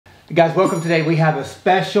Guys, welcome today. We have a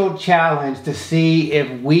special challenge to see if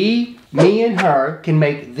me and her, can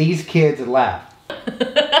make these kids laugh. So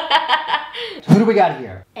who do we got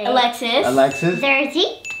here? Alexis. Jersey.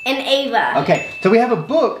 And Ava. Okay, so we have a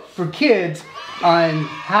book for kids on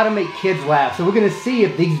how to make kids laugh. So we're going to see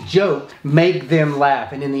if these jokes make them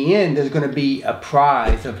laugh. And in the end, there's going to be a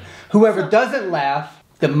prize of whoever doesn't laugh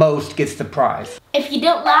the most gets the prize. If you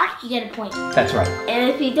don't laugh, you get a point. That's right.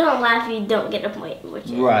 And if you don't laugh, you don't get a point. Which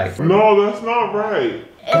is right. No, that's not right.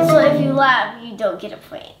 And so if you laugh, you don't get a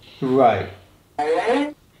point. Right.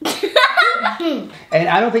 And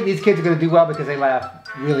I don't think these kids are going to do well because they laugh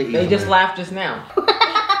really easily. They just laughed just now.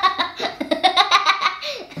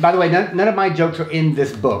 By the way, none of my jokes are in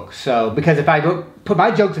this book. So, because if I don't put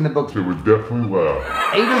my jokes in the book, They would definitely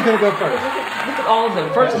laugh. Ava's going to go first. Look at all of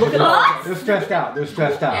them. First, look at all of them. They're stressed out. They're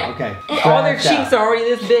stressed out. Okay. All their Stressed cheeks out. are already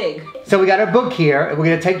this big. So we got our book here, and we're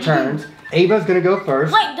going to take turns. Ava's going to go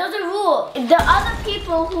first. Wait, there's a rule. The other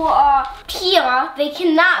people who are here, they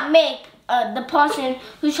cannot make the person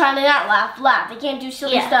who's trying to not laugh. They can't do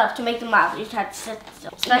silly stuff to make them laugh. They just have to sit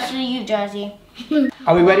still. Especially you, Jersey.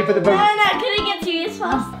 Are we ready for the book? No, can I get serious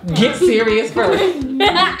first? Get serious first. I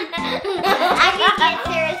can get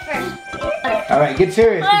serious first. All right, get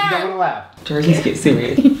serious because you don't want to laugh. Jerseys, get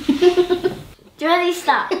serious. Jersey,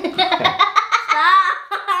 stop. Stop.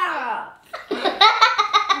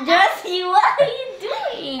 Jersey, what are you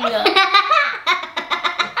doing?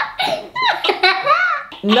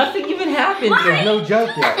 Nothing even happened. There's no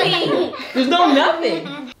joke yet. There's no nothing.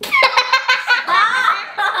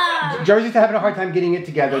 Jersey's having a hard time getting it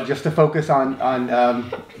together just to focus on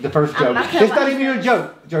the first joke. This is not even a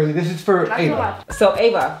joke, Jersey. This is for Ava. So,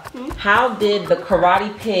 Ava, how did the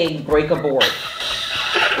Karate Pig break a board?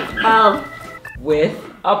 With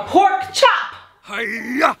a pork chop.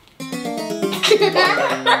 Hiya!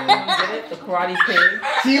 The Karate Pig.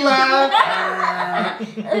 She laughed.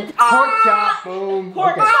 Pork chop, boom.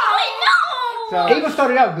 Pork Okay. chop. So Ava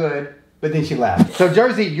started out good, but then she laughed. So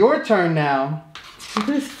Jersey, your turn now. Look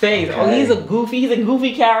at his face. Oh, he's a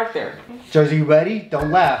goofy character. Jersey, you ready? Don't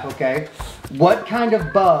laugh, okay? What kind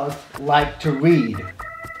of bugs like to read?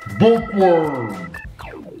 Bookworm.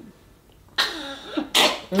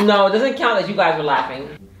 No, it doesn't count that you guys were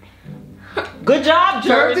laughing. Good job,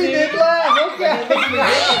 Jersey. Jersey did laugh, okay.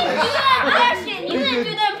 You didn't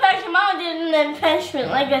do the impression. Mama did an impression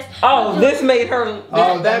like this. Oh, this made her.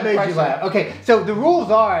 Oh, that made you laugh. Okay, so the rules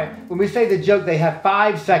are, when we say the joke, they have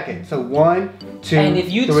 5 seconds. So 1, 2, And if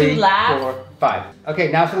you 3, two laugh- 4, 5. Okay,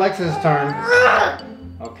 now it's Alexa's turn.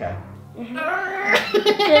 Okay.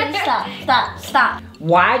 Stop.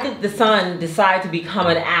 Why did the son decide to become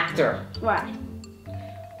an actor? Why?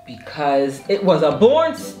 Because it was a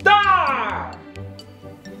born star.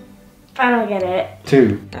 I don't get it.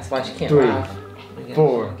 2, That's why she can't 3, laugh.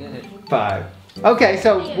 4, 5. Okay,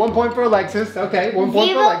 so 1 point for Alexis. Okay, 1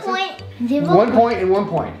 point for Alexis. 1 point and 1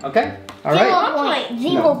 point. Okay. All right.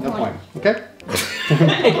 0 point. No point. Okay. So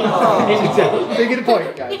you get a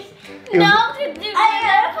point, guys. No,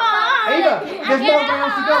 Ava, there's more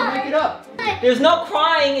rounds to go. Make it up. There's no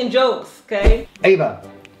crying in jokes, okay? Ava,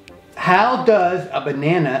 how does a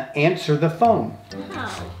banana answer the phone?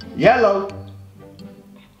 Yellow.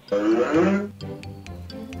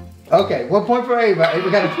 Okay, 1 point for Ava. Ava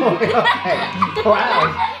got a point. Okay. Wow.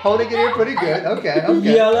 Holding it in pretty good. Okay.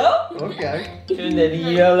 Yellow? Okay. Shouldn't it be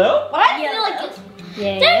yellow? Why do I feel like it's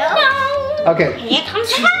Okay. Here comes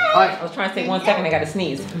the All right. I was trying to say 1 second, I gotta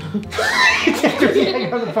sneeze.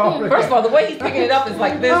 First First of all, the way he's picking it up is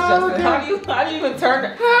like this, Justin. How do you even turn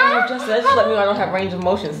it? Oh, Justin, that just let me know I don't have range of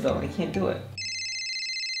motion still. I can't do it.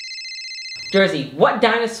 Jersey, what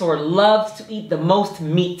dinosaur loves to eat the most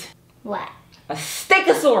meat? What? A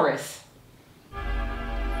Stegosaurus.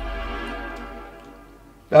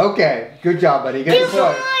 Okay. Good job, buddy. Get the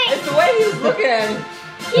point. It's the way he's looking at me.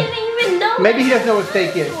 He didn't even know. Maybe he doesn't know what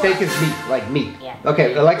steak is. Steak is meat, like meat. Yeah.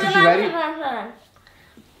 Okay, Alexis, you ready? Hold on.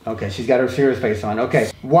 Okay, she's got her serious face on.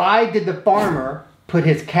 Okay. Why did the farmer put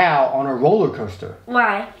his cow on a roller coaster?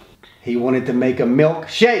 Why? He wanted to make a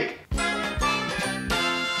milkshake.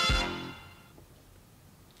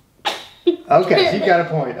 Okay, she got a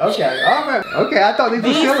point. Okay, all right. Okay, I thought these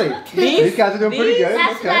were silly. These guys are doing pretty good.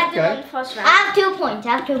 That's Okay, what I did on okay. the first I round.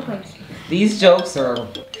 have 2 points. These jokes are...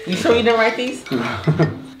 You sure you didn't write these?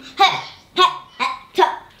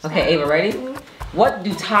 Okay, Ava, ready? What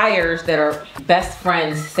do tires that are best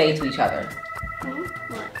friends say to each other?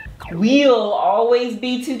 We'll always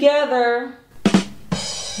be together.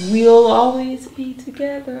 We'll always be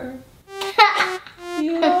together.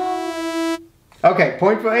 Okay,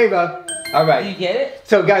 point for Ava. All right. Do you get it?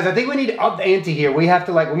 So guys, I think we need to up the ante here. We have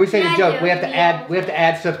to when we say the joke, we have to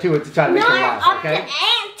add stuff to it to try to make them laugh. Okay.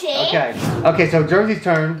 Okay. Okay. So Jersey's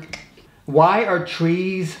turn. Why are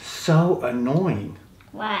trees so annoying?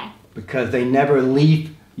 Why? Because they never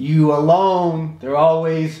leave you alone. They're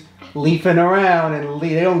always leafing around, and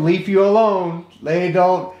they don't leave you alone. They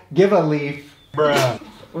don't give a leaf. Bruh.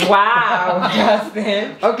 Wow,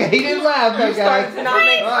 Justin. Okay, he didn't laugh, You started to not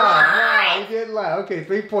make wow, he didn't laugh. Okay,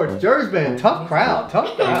 3 points. Jersey's been a tough crowd.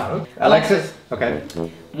 Okay. Alexis. Okay.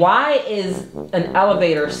 Why is an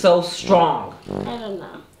elevator so strong? I don't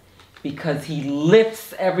know. Because he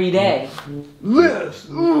lifts every day. Lifts.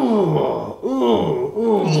 Ooh.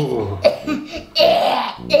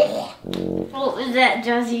 What was that,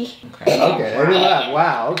 Jersey? Okay, I didn't laugh.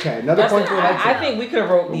 Wow. Okay, another point for Alexis. I think we could have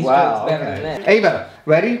wrote these jokes better than that. Ava,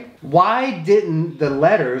 ready? Why didn't the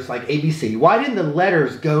letters, like ABC, why didn't the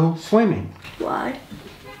letters go swimming? Why?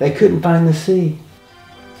 They couldn't find the sea.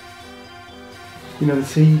 You know the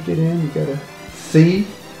sea you get in? You gotta sea,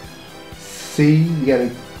 you gotta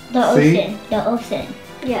The see? ocean. The ocean.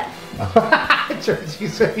 Yeah.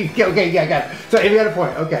 Okay, yeah, I got it. So Ava got a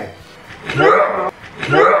point. Okay.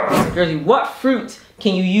 Jersey, what fruit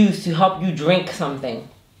can you use to help you drink something?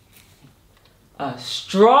 A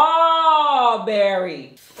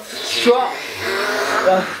strawberry.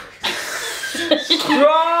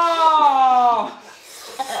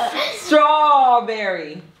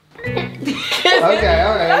 Strawberry. Okay,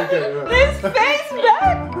 all right. His face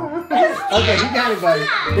back. Okay, you got it, buddy.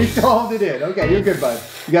 He solved it in. Okay, you're good, bud.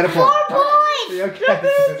 You got a point. 4 points.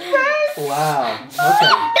 Okay. Wow.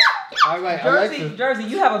 Okay. All right, Alexis. Jersey,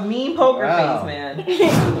 you have a mean poker Wow. face, man.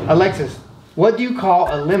 Alexis, what do you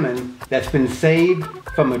call a lemon that's been saved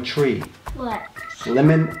from a tree? What?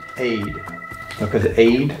 Lemonade. Because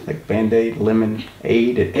aid, like Band-Aid, lemon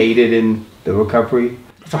aid, it aided in the recovery.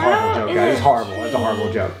 It's a horrible joke, guys. It's horrible. It's a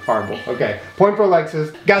horrible joke. Horrible. Okay. Point for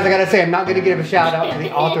Alexis. Guys, I gotta say, I'm not gonna give a shout out to the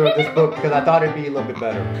author of this book because I thought it'd be a little bit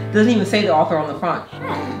better. Doesn't even say the author on the front.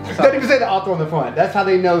 Don't even say the author on the front. That's how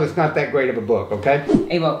they know it's not that great of a book, okay?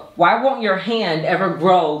 Ava, why won't your hand ever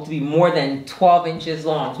grow to be more than 12 inches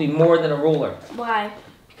long, to be more than a ruler? Why?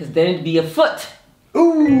 Because then it'd be a foot.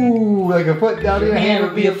 Ooh, like a foot down your hand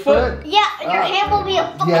would be a foot. Yeah, your hand will be a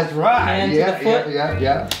foot. Yes, right. Hand to Yeah, the foot.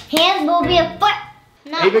 yeah. Hands will be a foot.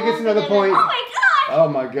 Not Ava gets another longer point. Oh my gosh! Oh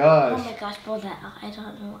my Oh gosh. my gosh, blow that out. I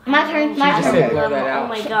don't know. My turn, my Just turn. said blow that Oh out.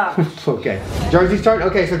 my gosh. Okay. Jersey's turn.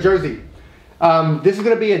 Okay, so Jersey. This is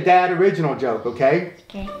gonna be a dad original joke, okay?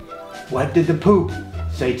 Okay. What did the poop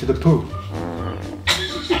say to the poop?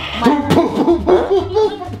 Poop, poop, poop, poop, poop,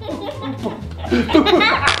 poop.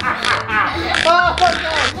 Oh,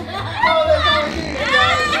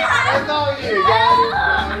 that's all you need.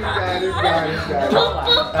 Got it.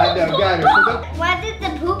 I know, got it. What did the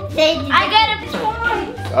poop say? I got a point.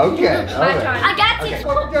 Okay, all My right. turn. I got Okay, this.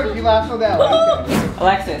 Jersey, you laughed on that one. Okay.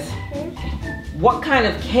 Alexis, what kind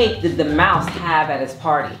of cake did the mouse have at his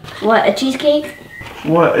party? What, a cheesecake?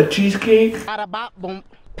 What, a cheesecake? She's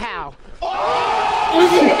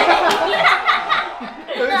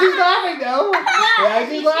laughing though. Yeah,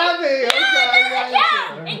 she's laughing. Okay.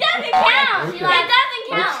 It doesn't count. Okay. It doesn't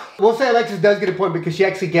count. We'll say Alexis does get a point because she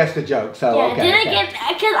actually guessed the joke. So Yeah, okay. did I okay. get?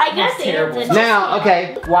 Because I guess the terrible. answer. Now,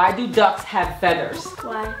 okay. Why do ducks have feathers?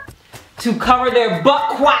 Why? To cover their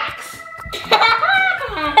butt quacks.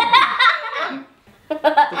 The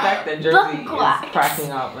fact that Jersey is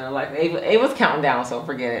cracking up, man. Like Ava's counting down, so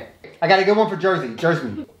forget it. I got a good one for Jersey.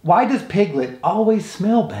 Jersey. Why does Piglet always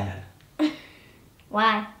smell bad?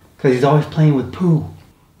 Why? Because he's always playing with poo.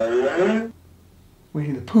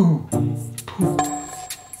 Winnie the Pooh. Pooh.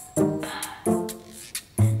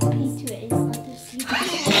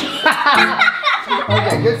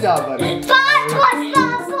 Okay, good job, buddy. 5 points,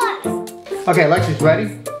 5 points. Okay, Alexis,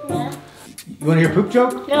 ready? Yeah. You want to hear a poop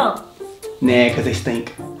joke? No. Nah, because they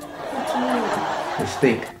stink. They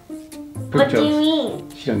stink. Poop What do you jokes. mean?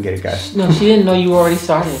 She don't get it, guys. No, she didn't know you already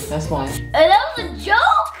started. That's why. That was a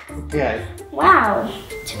joke. Yeah. Wow.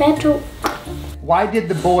 It's a bad joke. Why did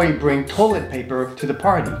the boy bring toilet paper to the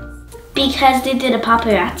party? Because they did a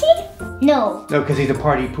paparazzi? No. No, because he's a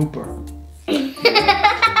party pooper.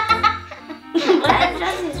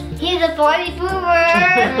 He's a party pooper.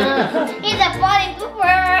 He's a party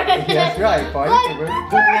pooper. That's right, party pooper.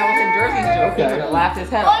 That was in Jersey's joke. He Okay. would have laughed his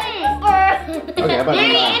head off. Party pooper. Okay, how about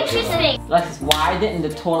Very you? interesting. Alexis, why didn't the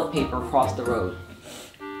toilet paper cross the road?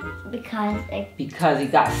 Because it, Because he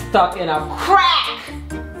got stuck in a crack.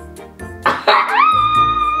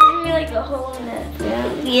 Maybe like a hole in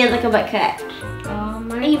it. Yeah, like a butt crack. oh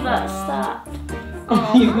my Eva, stop.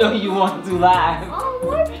 You know you want to laugh. Oh,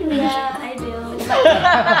 what do we Yeah, I do.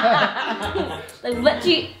 Like butt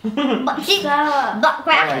cheek. Butt cheek. Butt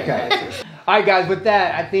crack. Okay. All right, guys. With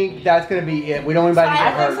that, I think that's gonna be it. We don't want anybody to get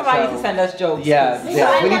I hurt. think somebody so. needs to send us jokes. Yeah.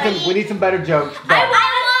 We need some better jokes. But- I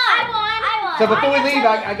won. So before we leave,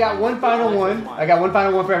 I got one final one. I got one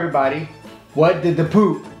final one for everybody. What did the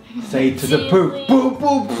poop say to the poop? Poop,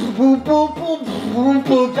 poop, poop, poop, poop, poop,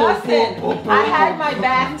 poop, Justin, poop, I had my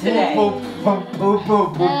bath today. Poop, poop, poop,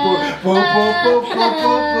 poop, poop, poop, poop, poop, poop,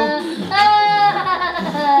 poop, poop.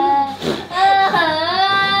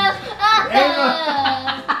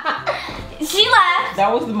 She laughed.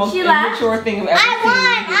 That was the most She laughed. immature thing I've ever seen.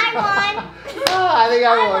 I won. I think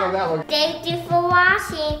I won on that one. Thank you for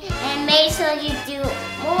watching and make sure you do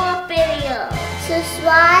more videos.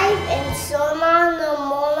 Subscribe and turn on the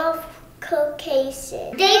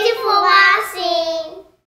notification. Thank you for watching.